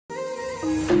Hey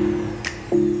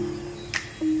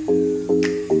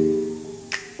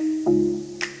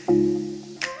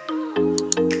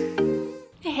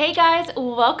guys,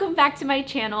 welcome back to my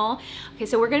channel. Okay,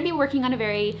 so we're gonna be working on a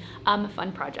very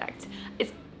fun project.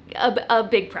 It's a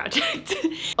big project.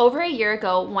 Over a year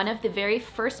ago, one of the very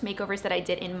first makeovers that I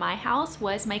did in my house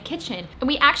was my kitchen. And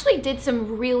we actually did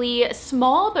some really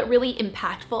small but really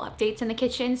impactful updates in the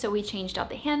kitchen. So we changed out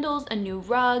the handles, a new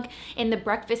rug. In the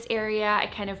breakfast area, I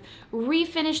kind of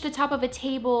refinished the top of a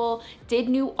table, did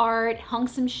new art, hung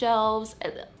some shelves.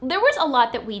 There was a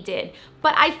lot that we did,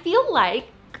 but I feel like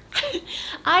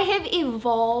I have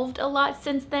evolved a lot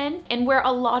since then, and where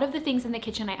a lot of the things in the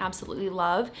kitchen I absolutely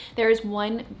love, there is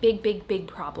one big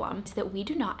problem. It's that we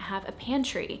do not have a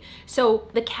pantry. So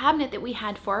the cabinet that we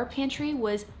had for our pantry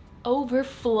was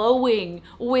overflowing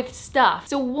with stuff.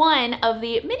 So one of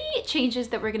the many changes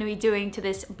that we're gonna be doing to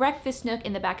this breakfast nook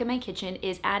in the back of my kitchen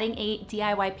is adding a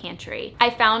DIY pantry.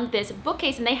 I found this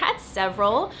bookcase and they had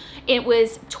several. It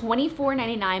was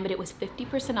 $24.99, but it was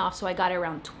 50% off, so I got it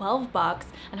around 12 bucks,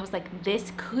 and I was like,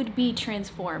 this could be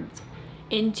transformed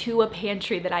into a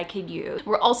pantry that I could use.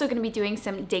 We're also gonna be doing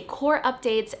some decor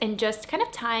updates and just kind of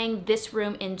tying this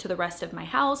room into the rest of my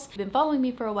house. If you've been following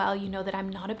me for a while, you know that I'm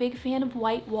not a big fan of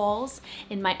white walls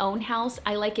in my own house.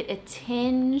 I like it a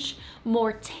tinge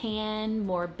more tan,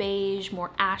 more beige,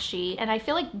 more ashy. And I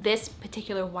feel like this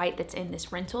particular white that's in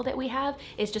this rental that we have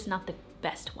is just not the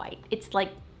best white. It's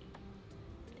like,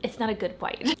 it's not a good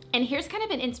white. And here's kind of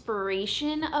an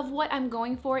inspiration of what I'm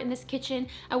going for in this kitchen.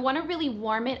 I want to really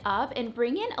warm it up and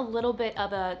bring in a little bit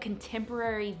of a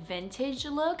contemporary vintage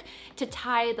look to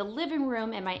tie the living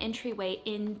room and my entryway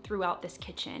in throughout this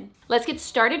kitchen. Let's get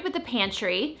started with the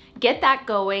pantry, get that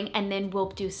going, and then we'll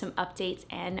do some updates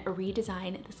and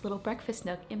redesign this little breakfast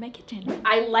nook in my kitchen.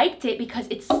 I liked it because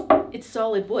it's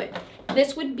solid wood.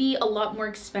 This would be a lot more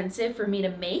expensive for me to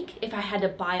make if I had to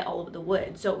buy all of the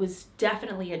wood. So it was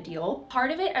definitely a deal.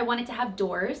 Part of it, I wanted to have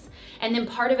doors, and then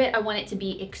part of it, I want it to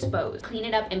be exposed. Clean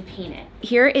it up and paint it.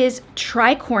 Here is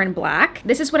Tricorn black.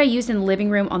 This is what I used in the living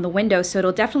room on the window, so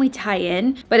it'll definitely tie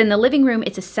in. But in the living room,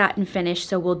 it's a satin finish,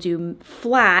 so we'll do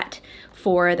flat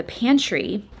for the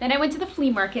pantry. Then I went to the flea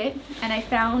market and I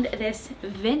found this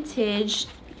vintage,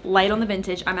 light on the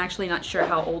vintage, I'm actually not sure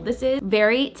how old this is,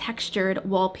 very textured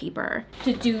wallpaper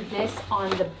to do this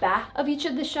on the back of each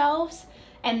of the shelves,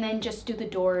 and then just do the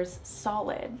doors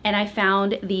solid. And I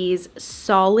found these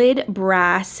solid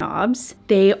brass knobs.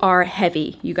 They are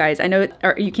heavy, you guys. I know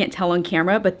you can't tell on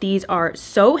camera, but these are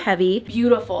so heavy.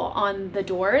 Beautiful on the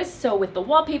doors. So with the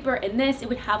wallpaper and this, it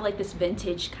would have like this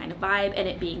vintage kind of vibe, and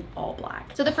it being all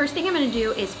black. So the first thing I'm gonna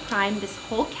do is prime this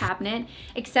whole cabinet,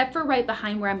 except for right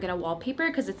behind where I'm gonna wallpaper,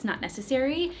 because it's not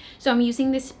necessary. So I'm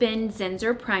using this Spin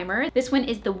Zinsser Primer. This one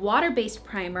is the water-based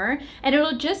primer, and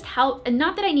it'll just help, and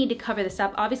not that I need to cover this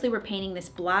up. Obviously we're painting this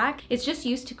black. It's just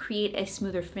used to create a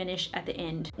smoother finish at the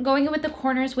end. I'm going in with the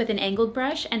corners with an angled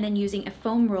brush and then using a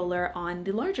foam roller on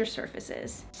the larger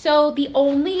surfaces. So the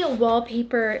only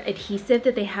wallpaper adhesive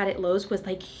that they had at Lowe's was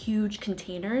like huge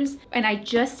containers. And I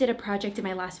just did a project in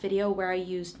my last video where I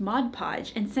used Mod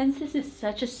Podge. And since this is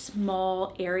such a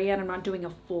small area and I'm not doing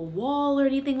a full wall or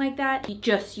anything like that, you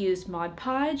just use Mod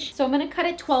Podge. So I'm gonna cut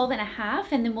it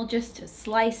 12.5, and then we'll just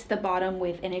slice the bottom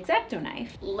with an X-Acto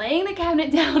knife. Laying the cabinet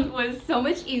down was so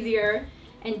much easier,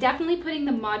 and definitely putting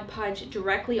the Mod Podge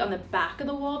directly on the back of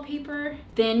the wallpaper,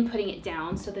 then putting it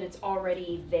down so that it's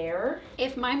already there.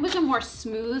 If mine was a more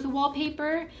smooth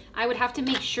wallpaper, I would have to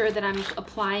make sure that I'm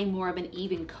applying more of an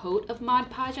even coat of Mod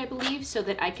Podge, I believe, so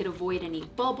that I could avoid any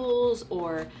bubbles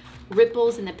or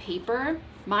ripples in the paper.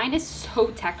 Mine is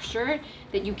so textured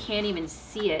that you can't even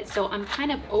see it, so I'm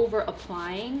kind of over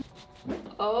applying.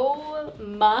 Oh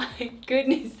my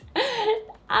goodness.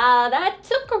 That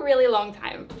took a really long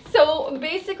time. So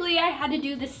basically I had to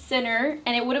do the center,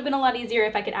 and it would have been a lot easier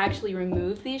if I could actually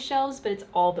remove these shelves, but it's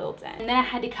all built in. And then I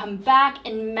had to come back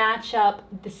and match up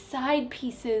the side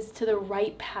pieces to the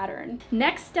right pattern.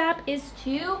 Next step is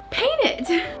to paint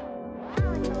it.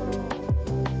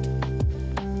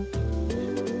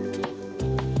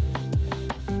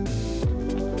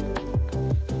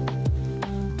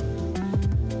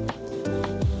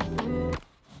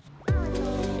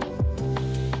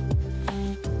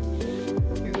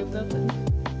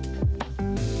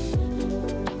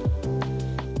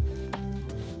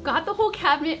 Got the whole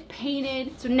cabinet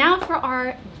painted. So now for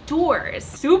our doors.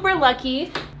 Super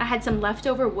lucky. I had some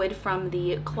leftover wood from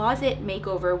the closet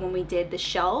makeover when we did the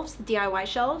shelves, the DIY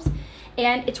shelves.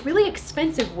 And it's really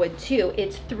expensive wood too.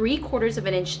 It's 3/4 of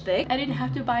an inch thick. I didn't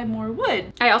have to buy more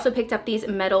wood. I also picked up these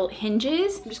metal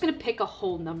hinges. I'm just gonna pick a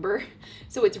whole number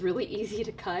so it's really easy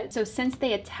to cut. So since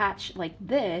they attach like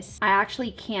this, I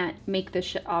actually can't make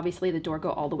the, obviously the door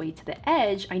go all the way to the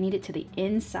edge. I need it to the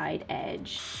inside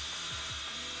edge.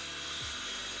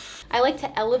 I like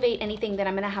to elevate anything that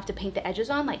I'm gonna have to paint the edges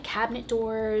on, like cabinet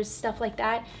doors, stuff like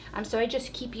that. So I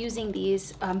just keep using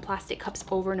these plastic cups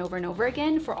over and over and over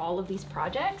again for all of these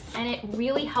projects. And it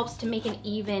really helps to make an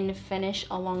even finish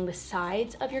along the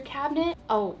sides of your cabinet.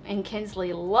 Oh, and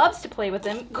Kinsley loves to play with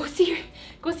them. Go see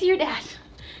your dad.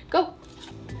 Go.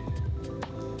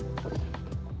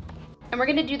 And we're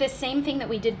gonna do the same thing that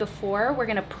we did before. We're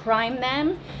gonna prime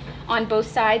them on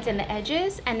both sides and the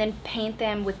edges, and then paint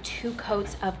them with 2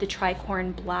 coats of the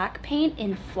Tricorn black paint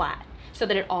in flat so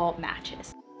that it all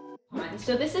matches.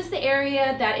 So this is the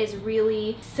area that is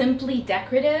really simply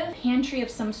decorative, pantry of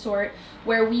some sort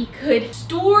where we could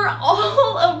store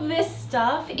all of this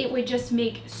stuff. It would just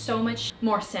make so much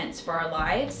more sense for our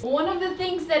lives. One of the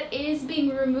things that is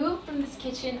being removed from this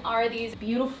kitchen are these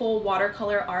beautiful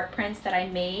watercolor art prints that I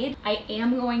made. I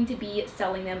am going to be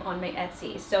selling them on my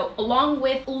Etsy. So along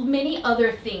with many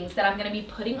other things that I'm gonna be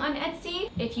putting on Etsy,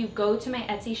 if you go to my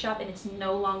Etsy shop and it's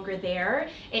no longer there,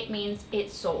 it means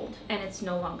it's sold and it's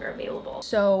no longer available.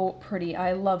 So pretty,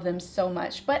 I love them so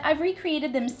much, but I've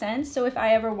recreated them since, so if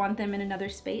I ever want them in another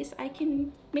space, I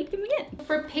can make them again.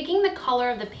 For picking the color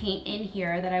of the paint in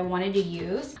here that I wanted to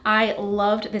use, I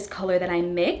loved this color that I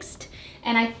mixed,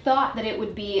 and I thought that it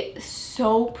would be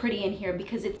so pretty in here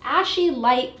because it's ashy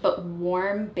light but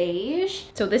warm beige.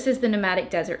 So this is the Nomadic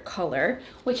Desert color,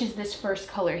 which is this first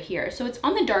color here. So it's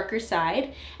on the darker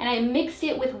side, and I mixed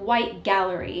it with white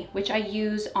gallery, which I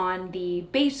use on the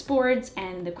baseboards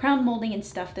and the crown molding and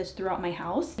stuff that's throughout my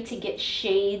house to get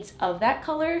shades of that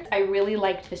color. I really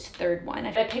liked this third one.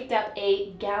 I picked up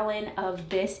a gallon of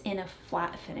this in a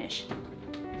flat finish.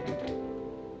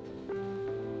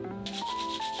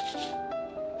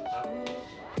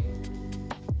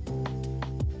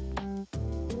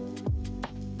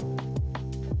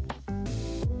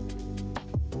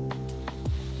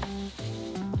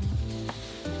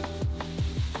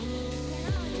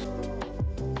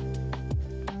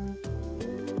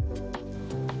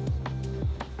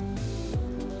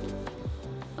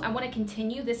 I want to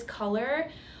continue this color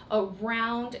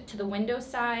around to the window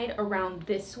side, around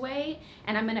this way,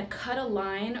 and I'm gonna cut a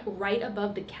line right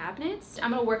above the cabinets.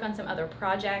 I'm gonna work on some other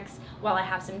projects while I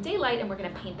have some daylight, and we're gonna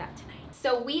paint that tonight.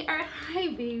 So we are, hi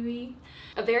baby.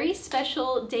 A very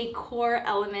special decor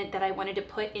element that I wanted to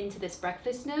put into this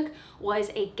breakfast nook was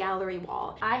a gallery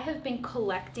wall. I have been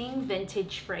collecting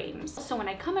vintage frames. So when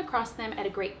I come across them at a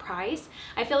great price,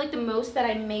 I feel like the most that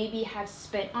I maybe have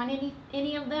spent on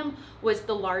any of them was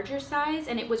the larger size,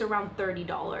 and it was around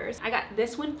 $30. I got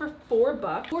this one for $4,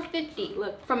 $4.50,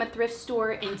 look, from a thrift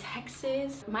store in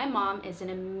Texas. My mom is an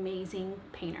amazing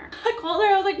painter. I called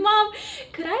her, I was like, Mom,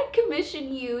 could I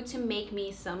commission you to make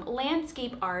me some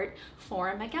landscape art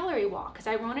for my gallery wall? Because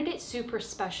I wanted it super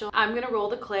special. I'm gonna roll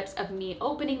the clips of me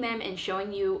opening them and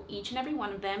showing you each and every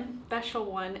one of them. Special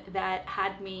one that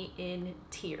had me in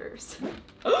tears.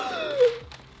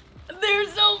 They're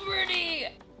so pretty.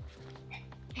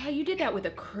 Wow, you did that with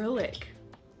acrylic.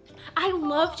 I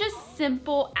love just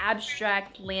simple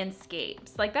abstract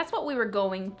landscapes. Like that's what we were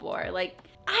going for. Like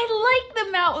I like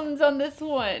the mountains on this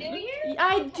one. Do you?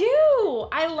 I do.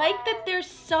 I like that they're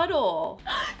subtle.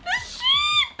 The sheep!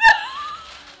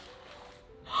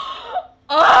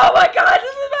 Oh my God,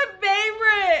 this is my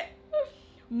favorite.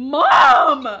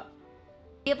 Mom!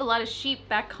 We have a lot of sheep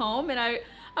back home, and I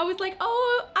was like,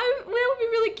 oh, that would be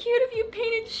really cute if you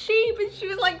painted sheep. And she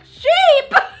was like,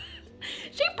 sheep!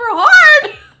 Sheep are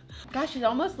hard! Gosh, it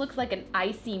almost looks like an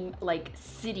icy, like,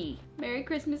 city. Merry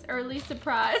Christmas early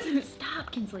surprise.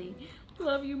 Stop, Kinsley.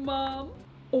 Love you, Mom.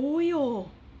 Oil.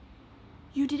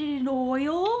 You did it in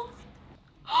oil?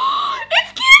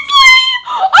 It's Kinsley!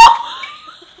 Oh my God.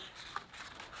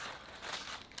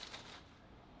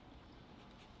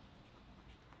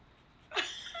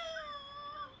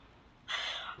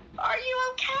 Are you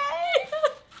okay?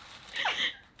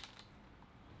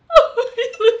 Oh,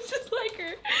 it looks just like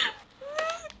her.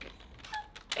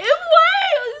 It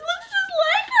looks just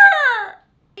like her.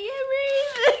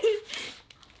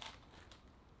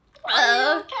 Are you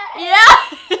okay? Yeah.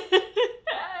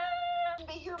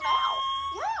 Be your mouth.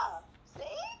 Yeah.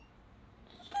 See?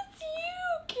 That's you,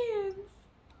 kids.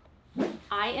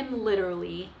 I am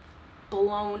literally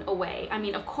blown away. I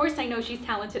mean, of course I know she's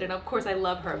talented and of course I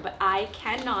love her, but I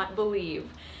cannot believe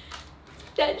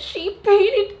that she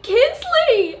painted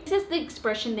Kinsley. This is the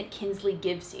expression that Kinsley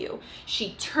gives you.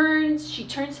 She turns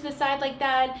to the side like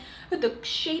that. The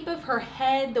shape of her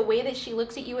head, the way that she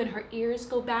looks at you and her ears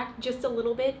go back just a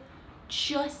little bit,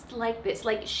 just like this.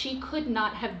 Like, she could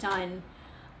not have done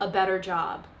a better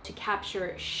job to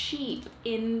capture sheep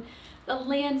in the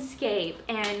landscape.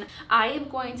 And I am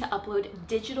going to upload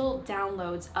digital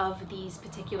downloads of these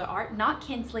particular art, not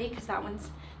Kinsley, because that one's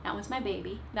my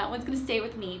baby. That one's gonna stay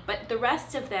with me, but the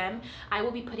rest of them I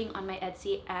will be putting on my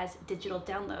Etsy as digital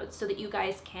downloads so that you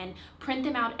guys can print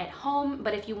them out at home.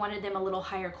 But if you wanted them a little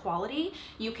higher quality,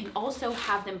 you can also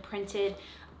have them printed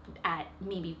at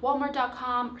maybe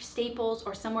Walmart.com or Staples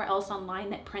or somewhere else online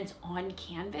that prints on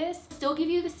canvas. Still give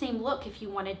you the same look if you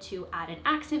wanted to add an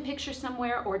accent picture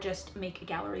somewhere or just make a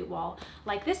gallery wall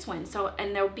like this one. So,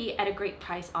 and they'll be at a great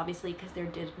price, obviously, because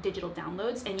they're digital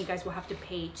downloads and you guys will have to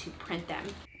pay to print them.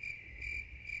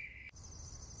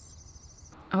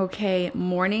 Okay,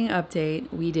 morning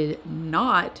update. We did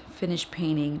not finish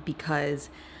painting because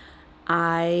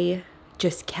I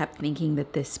just kept thinking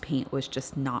that this paint was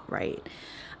just not right.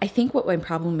 I think what my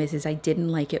problem is I didn't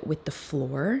like it with the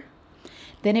floor.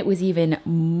 Then it was even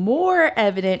more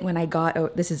evident when I got,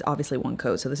 oh, this is obviously one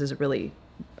coat, so this is a really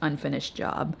unfinished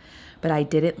job, but I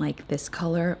didn't like this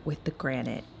color with the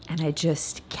granite. And I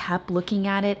just kept looking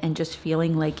at it and just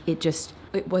feeling like it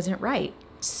wasn't right.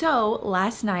 So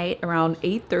last night around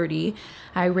 8:30,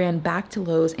 I ran back to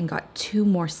Lowe's and got 2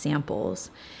 more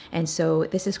samples. And so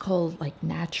this is called like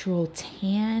natural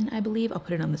tan, I believe. I'll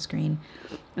put it on the screen.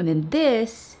 And then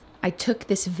this, I took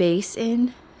this vase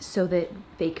in so that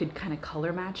they could kind of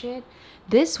color match it.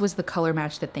 This was the color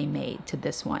match that they made to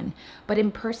this one. But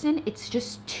in person, it's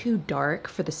just too dark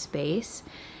for the space.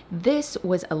 This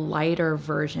was a lighter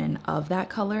version of that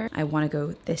color. I want to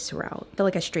go this route. I feel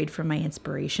like I strayed from my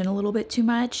inspiration a little bit too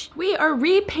much. We are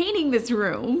repainting this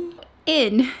room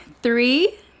in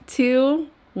 3, 2,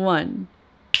 1.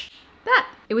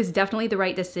 It was definitely the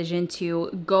right decision to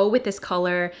go with this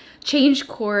color, change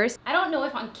course. I don't know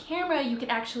if on camera you could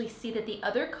actually see that the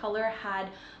other color had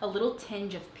a little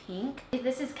tinge of pink.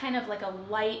 This is kind of like a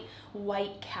light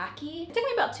white khaki. It took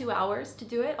me about 2 hours to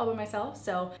do it all by myself.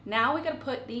 So now we gotta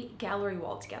put the gallery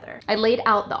wall together. I laid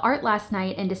out the art last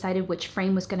night and decided which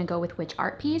frame was gonna go with which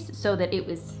art piece so that it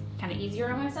was kind of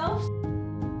easier on myself.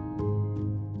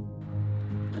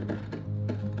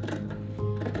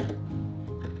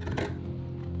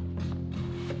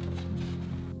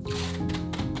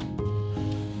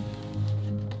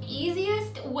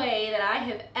 Way that I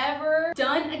have ever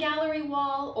done a gallery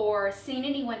wall or seen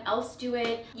anyone else do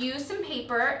it. Use some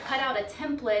paper, cut out a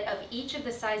template of each of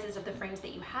the sizes of the frames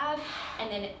that you have, and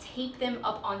then tape them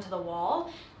up onto the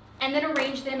wall, and then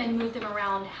arrange them and move them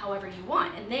around however you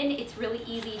want. And then it's really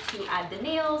easy to add the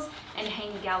nails and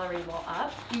hang the gallery wall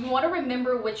up. You want to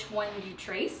remember which one you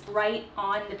trace, write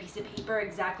on the piece of paper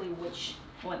exactly which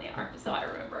one they are, so I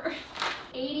remember.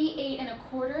 88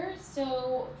 1/4,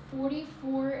 so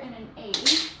 44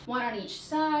 1/8. 1 on each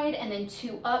side, and then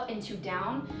 2 up and 2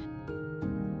 down.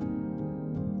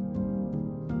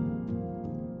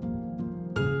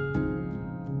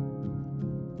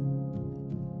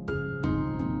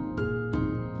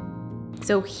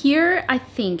 So here, I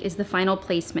think, is the final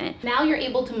placement. Now you're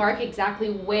able to mark exactly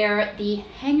where the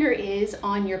hanger is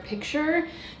on your picture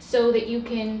so that you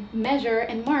can measure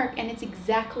and mark, and it's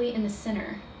exactly in the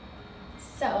center.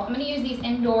 So I'm gonna use these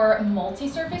indoor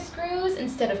multi-surface screws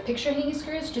instead of picture hanging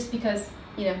screws just because,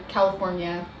 you know,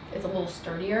 California is a little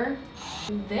sturdier.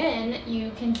 Then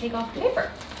you can take off the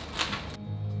paper.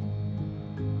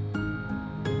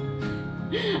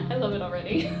 I love it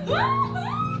already.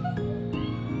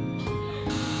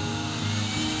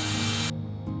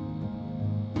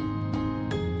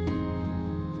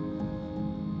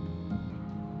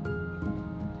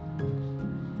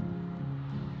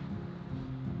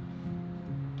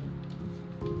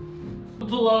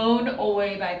 Blown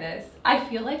away by this. I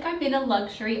feel like I'm in a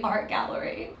luxury art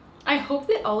gallery. I hope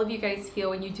that all of you guys feel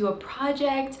when you do a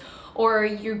project or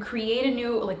you create a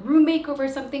new like room makeover or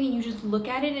something and you just look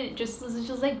at it and it just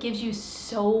like gives you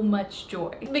so much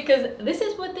joy, because this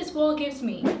is what this wall gives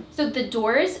me. So the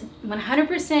doors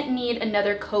 100% need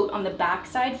another coat on the back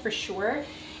side for sure.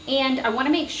 And I want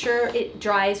to make sure it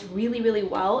dries really, really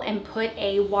well and put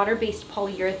a water-based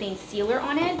polyurethane sealer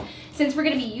on it. Since we're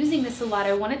going to be using this a lot,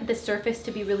 I wanted the surface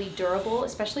to be really durable,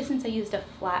 especially since I used a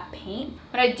flat paint.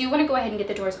 But I do want to go ahead and get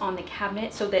the doors on the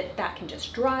cabinet so that that can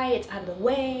just dry, it's out of the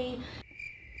way.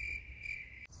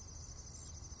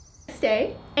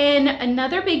 Day. And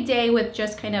another big day with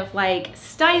just kind of like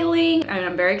styling. And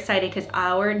I'm very excited because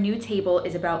our new table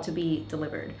is about to be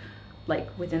delivered. like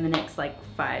within the next like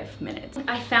 5 minutes.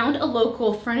 I found a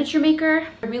local furniture maker.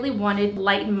 I really wanted to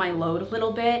lighten my load a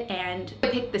little bit, and I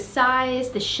picked the size,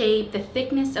 the shape, the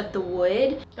thickness of the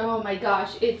wood. Oh my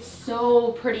gosh, it's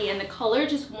so pretty, and the color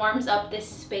just warms up this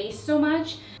space so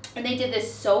much. And they did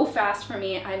this so fast for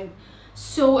me. I'm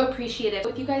so appreciative.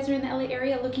 If you guys are in the LA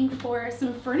area looking for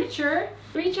some furniture,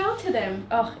 reach out to them.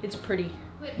 Oh, it's pretty.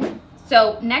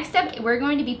 So next up, we're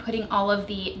going to be putting all of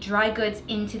the dry goods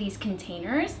into these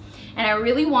containers, and I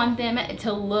really want them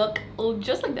to look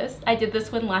just like this. I did this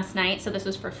one last night, so this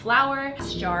was for flour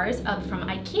jars up from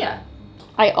Ikea.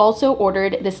 I also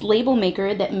ordered this label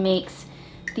maker that makes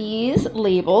these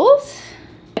labels.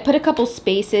 I put a couple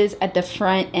spaces at the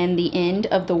front and the end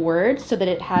of the word so that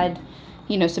it had,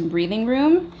 you know, some breathing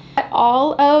room.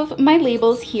 All of my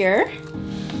labels here.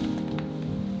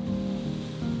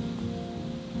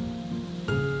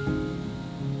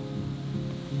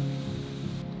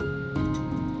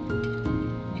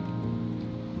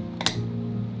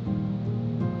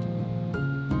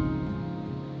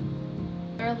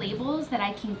 Labels that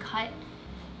I can cut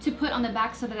to put on the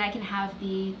back so that I can have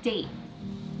the date.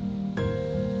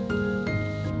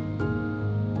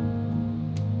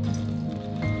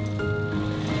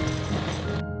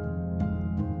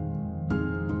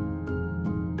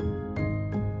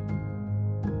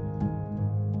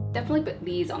 Definitely put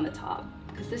these on the top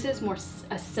because this is more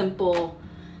a simple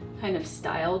kind of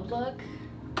styled look.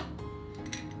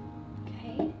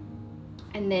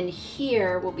 And then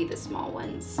here will be the small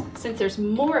ones. Since there's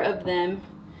more of them,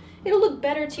 it'll look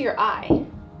better to your eye.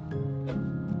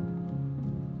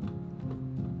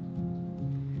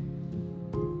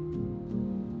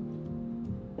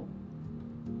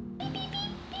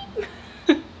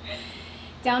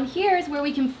 Down here is where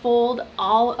we can fold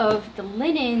all of the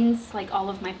linens, like all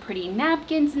of my pretty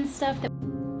napkins and stuff.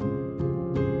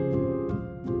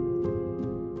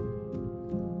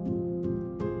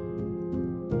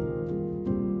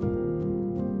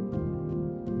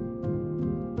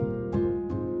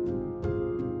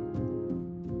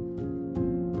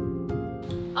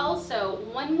 Also,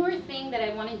 one more thing that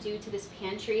I want to do to this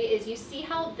pantry is, you see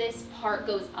how this part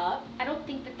goes up? I don't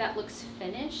think that that looks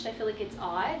finished. I feel like it's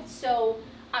odd. So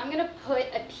I'm going to put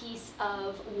a piece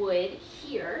of wood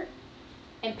here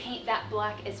and paint that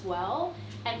black as well,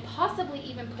 and possibly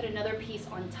even put another piece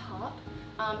on top,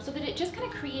 so that it just kind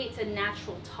of creates a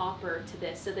natural topper to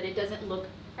this, so that it doesn't look,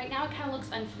 right now it kind of looks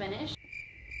unfinished.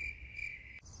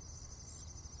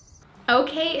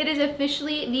 Okay, it is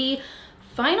officially the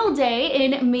final day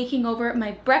in making over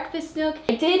my breakfast nook.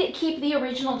 I did keep the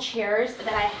original chairs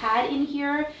that I had in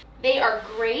here. They are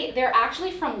great. They're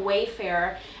actually from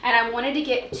Wayfair, and I wanted to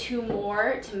get 2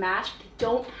 more to match. They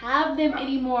don't have them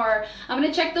anymore. I'm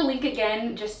gonna check the link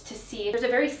again just to see. There's a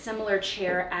very similar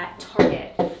chair at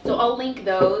Target, so I'll link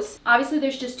those. Obviously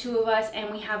there's just 2 of us,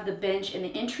 and we have the bench in the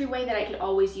entryway that I could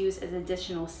always use as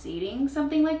additional seating,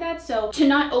 something like that. So to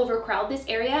not overcrowd this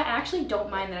area, I actually don't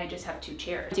mind that I just have 2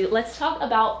 chairs. Let's talk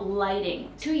about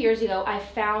lighting. 2 years ago, I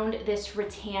found this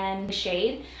rattan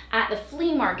shade at the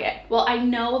flea market. Well, I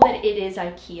know that it is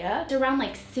Ikea. It's around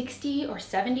like $60 or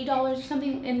 $70 or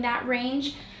something in that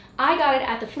range. I got it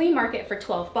at the flea market for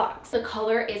 12 bucks. The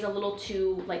color is a little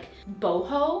too like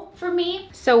boho for me.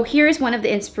 So here's one of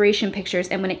the inspiration pictures,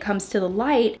 and when it comes to the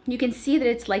light, you can see that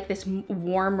it's like this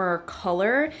warmer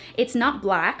color. It's not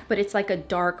black, but it's like a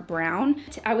dark brown.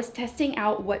 I was testing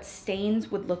out what stains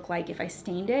would look like if I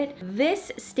stained it.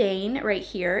 This stain right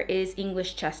here is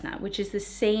English chestnut, which is the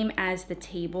same as the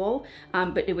table,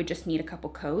 but it would just need a couple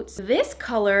coats. This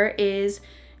color is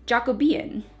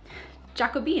Jacobean.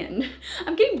 Jacobean.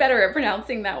 I'm getting better at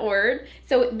pronouncing that word.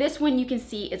 So this one you can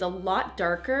see is a lot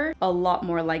darker, a lot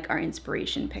more like our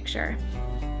inspiration picture.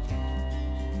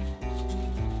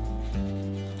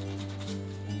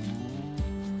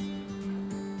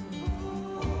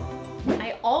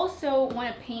 I also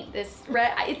want to paint this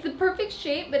red. It's the perfect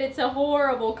shape, but it's a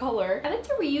horrible color. I like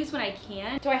to reuse when I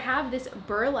can. So I have this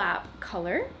burlap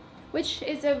color, which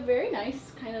is a very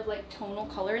nice kind of like tonal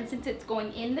color. And since it's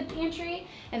going in the pantry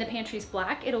and the pantry's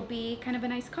black, it'll be kind of a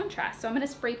nice contrast. So I'm gonna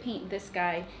spray paint this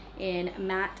guy in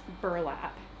matte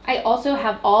burlap. I also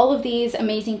have all of these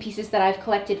amazing pieces that I've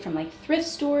collected from like thrift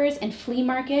stores and flea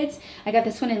markets. I got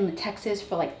this one in Texas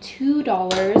for like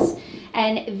 $2.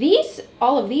 And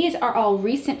all of these are all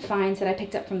recent finds that I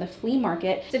picked up from the flea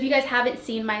market. So if you guys haven't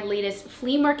seen my latest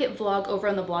flea market vlog over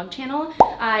on the blog channel,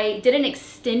 I did an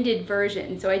extended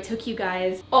version. So I took you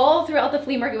guys all throughout the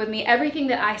flea market with me, everything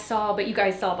that I saw, but you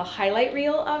guys saw the highlight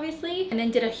reel, obviously, and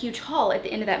then did a huge haul at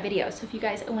the end of that video. So if you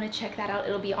guys want to check that out,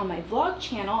 it'll be on my vlog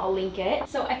channel. I'll link it.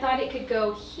 So I thought it could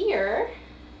go here.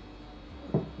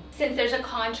 since there's a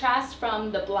contrast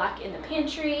from the black in the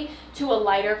pantry to a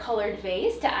lighter colored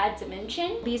vase to add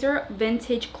dimension. These are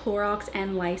vintage Clorox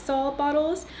and Lysol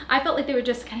bottles. I felt like they were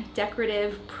just kind of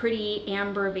decorative, pretty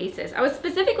amber vases. I was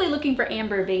specifically looking for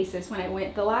amber vases when I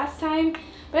went the last time,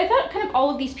 but I thought kind of all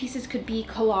of these pieces could be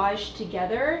collaged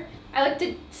together. I like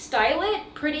to style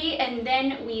it pretty, and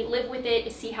then we live with it,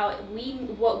 see what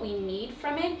we need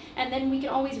from it, and then we can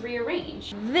always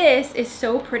rearrange. This is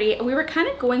so pretty. We were kind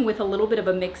of going with a little bit of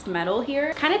a mixed metal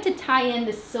here, kind of to tie in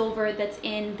the silver that's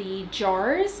in the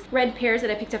jars, red pears that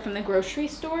I picked up from the grocery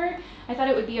store. I thought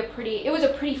it would be it was a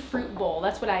pretty fruit bowl.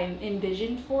 That's what I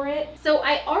envisioned for it. So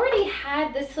I already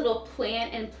had this little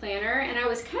plant and planter, and I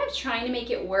was kind of trying to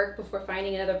make it work before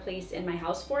finding another place in my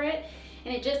house for it.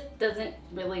 And it just doesn't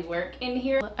really work in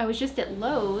here. I was just at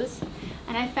Lowe's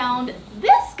and I found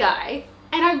this guy,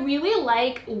 and I really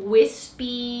like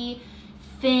wispy,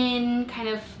 thin, kind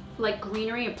of like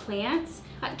greenery and plants.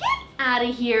 Get out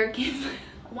of here.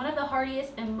 One of the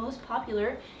hardiest and most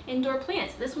popular indoor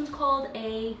plants. This one's called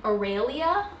a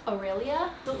Aurelia.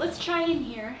 So let's try in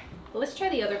here. Let's try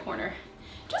the other corner,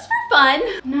 just for fun.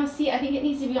 Now see, I think it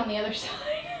needs to be on the other side.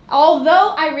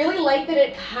 Although I really like that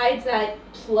it hides that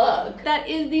plug. That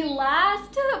is the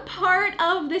last part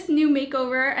of this new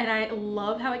makeover, and I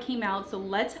love how it came out. So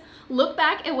let's look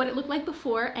back at what it looked like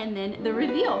before and then the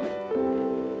reveal.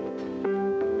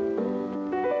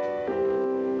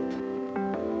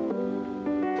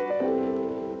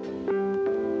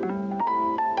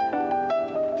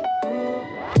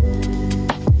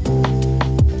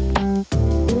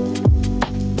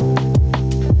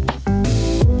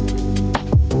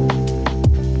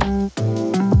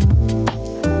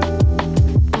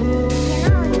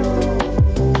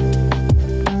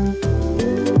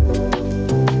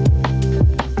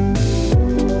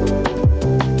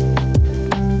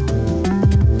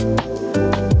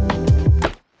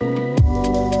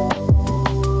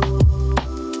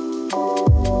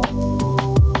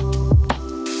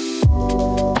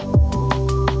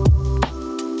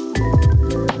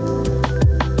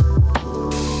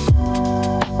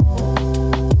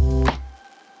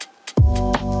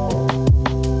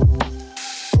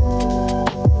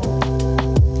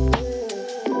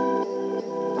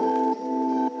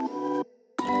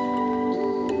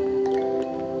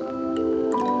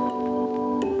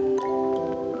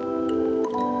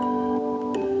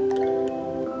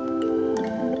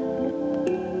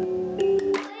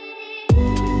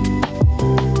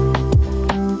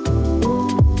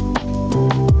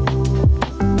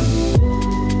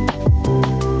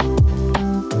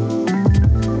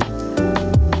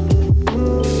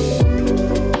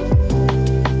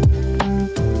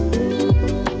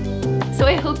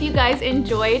 You guys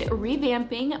enjoyed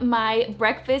revamping my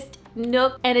breakfast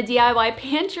nook and a DIY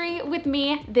pantry with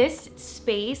me. This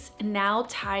space now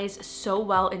ties so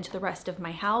well into the rest of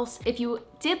my house. If you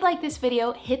did like this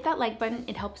video, hit that like button.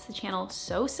 It helps the channel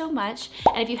so much.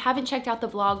 And if you haven't checked out the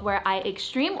vlog where I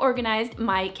extreme organized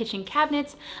my kitchen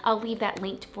cabinets, I'll leave that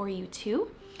linked for you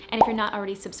too. And if you're not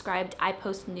already subscribed, I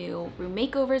post new room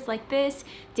makeovers like this,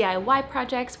 DIY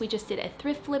projects. We just did a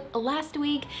thrift flip last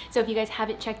week. So if you guys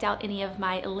haven't checked out any of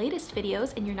my latest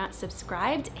videos and you're not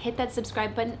subscribed, hit that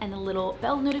subscribe button and the little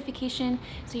bell notification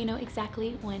so you know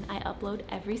exactly when I upload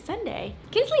every Sunday.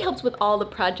 Kinsley helps with all the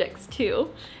projects too.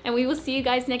 And we will see you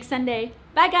guys next Sunday.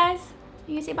 Bye guys.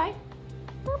 You can say bye.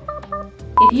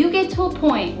 If you get to a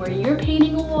point where you're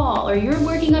painting a wall or you're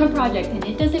working on a project and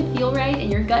it doesn't feel right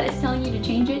and your gut is telling you to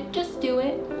change it, just do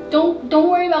it. Don't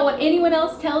worry about what anyone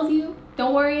else tells you.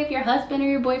 Don't worry if your husband or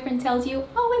your boyfriend tells you,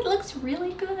 oh, it looks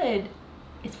really good.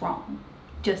 It's wrong.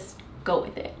 Just go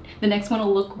with it. The next one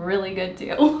will look really good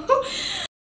too.